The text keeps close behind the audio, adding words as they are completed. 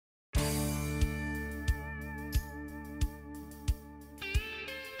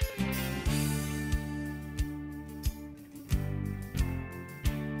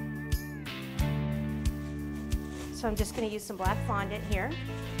So I'm just going to use some black fondant here.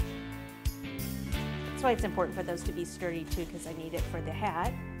 That's why it's important for those to be sturdy too, because I need it for the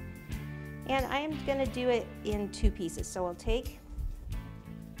hat. And I am going to do it in 2 pieces. So I'll take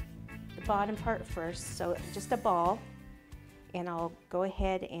the bottom part first, so just a ball, and I'll go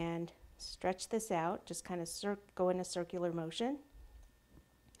ahead and stretch this out, just kind of go in a circular motion.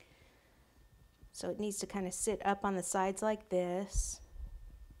 So it needs to kind of sit up on the sides like this.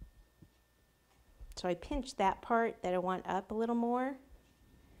 So I pinch that part that I want up a little more.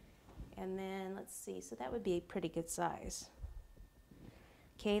 And then let's see, so that would be a pretty good size.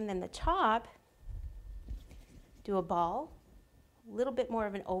 Okay, and then the top, do a ball, a little bit more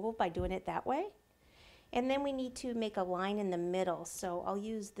of an oval by doing it that way. And then we need to make a line in the middle. So I'll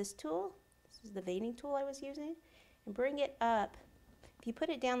use this tool, this is the veining tool I was using, and bring it up. If you put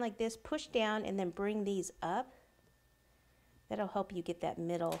it down like this, push down and then bring these up, that'll help you get that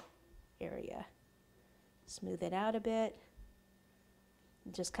middle area. Smooth it out a bit,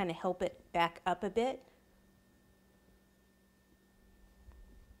 just kind of help it back up a bit.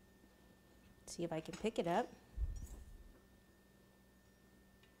 See if I can pick it up.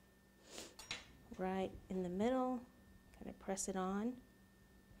 Right in the middle, kind of press it on.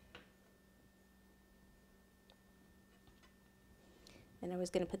 And I was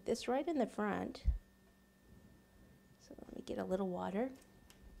going to put this right in the front. So let me get a little water.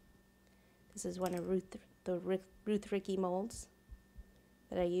 This is one of Ruth Ricky molds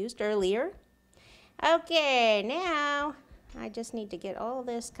that I used earlier. Okay, now I just need to get all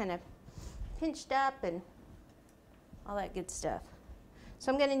this kind of pinched up and all that good stuff. So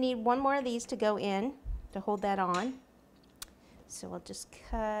I'm going to need one more of these to go in to hold that on. So I'll just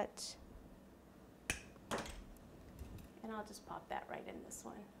cut, and I'll just pop that right in this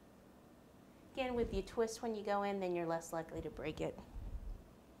one. Again, if you twist when you go in, then you're less likely to break it.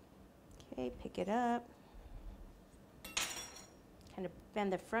 Okay, pick it up. Kind of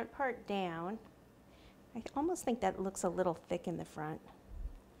bend the front part down. I almost think that looks a little thick in the front.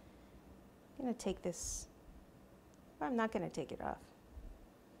 I'm going to take this, I'm not going to take it off.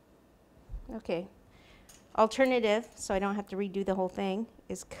 Okay, alternative, so I don't have to redo the whole thing,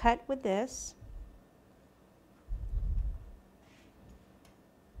 is cut with this.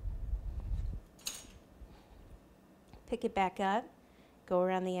 Pick it back up, go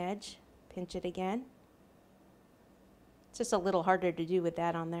around the edge, pinch it again. It's just a little harder to do with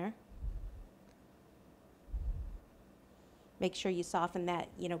that on there. Make sure you soften that,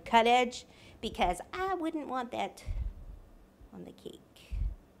 cut edge, because I wouldn't want that on the cake.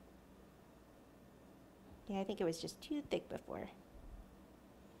 Yeah, I think it was just too thick before.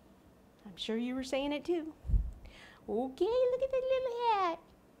 I'm sure you were saying it too. Okay, look at that little hat.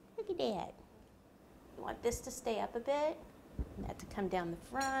 Look at that. You want this to stay up a bit, and that to come down the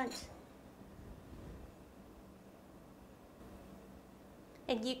front.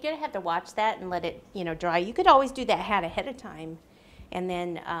 And you're gonna have to watch that and let it, dry. You could always do that hat ahead of time and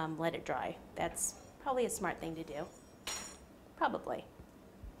then let it dry. That's probably a smart thing to do. Probably.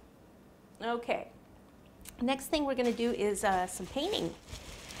 Okay. Next thing we're gonna do is some painting.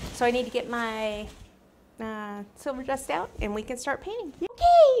 So I need to get my silver dust out and we can start painting.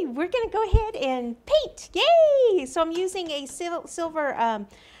 Okay, we're gonna go ahead and paint. Yay! So I'm using a silver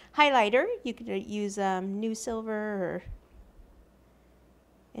highlighter. You could use New Silver or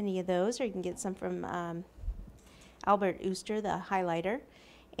any of those, or you can get some from Albert Ooster, the highlighter.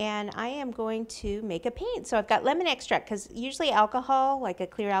 And I am going to make a paint. So I've got lemon extract, because usually alcohol, like a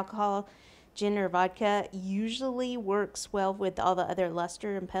clear alcohol, gin or vodka, usually works well with all the other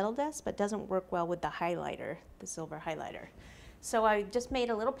luster and petal dust, but doesn't work well with the highlighter, the silver highlighter. So I just made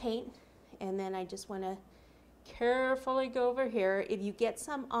a little paint, and then I just want to carefully go over here. If you get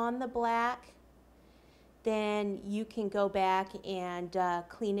some on the black, then you can go back and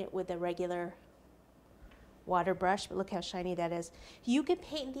clean it with a regular water brush. But look how shiny that is. You can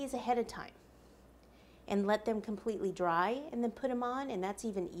paint these ahead of time and let them completely dry and then put them on, and that's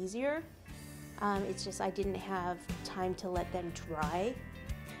even easier. It's just I didn't have time to let them dry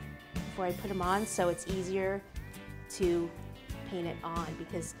before I put them on, so it's easier to paint it on,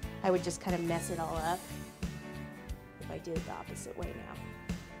 because I would just kind of mess it all up if I did it the opposite way now.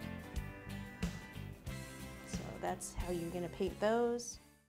 So that's how you're going to paint those.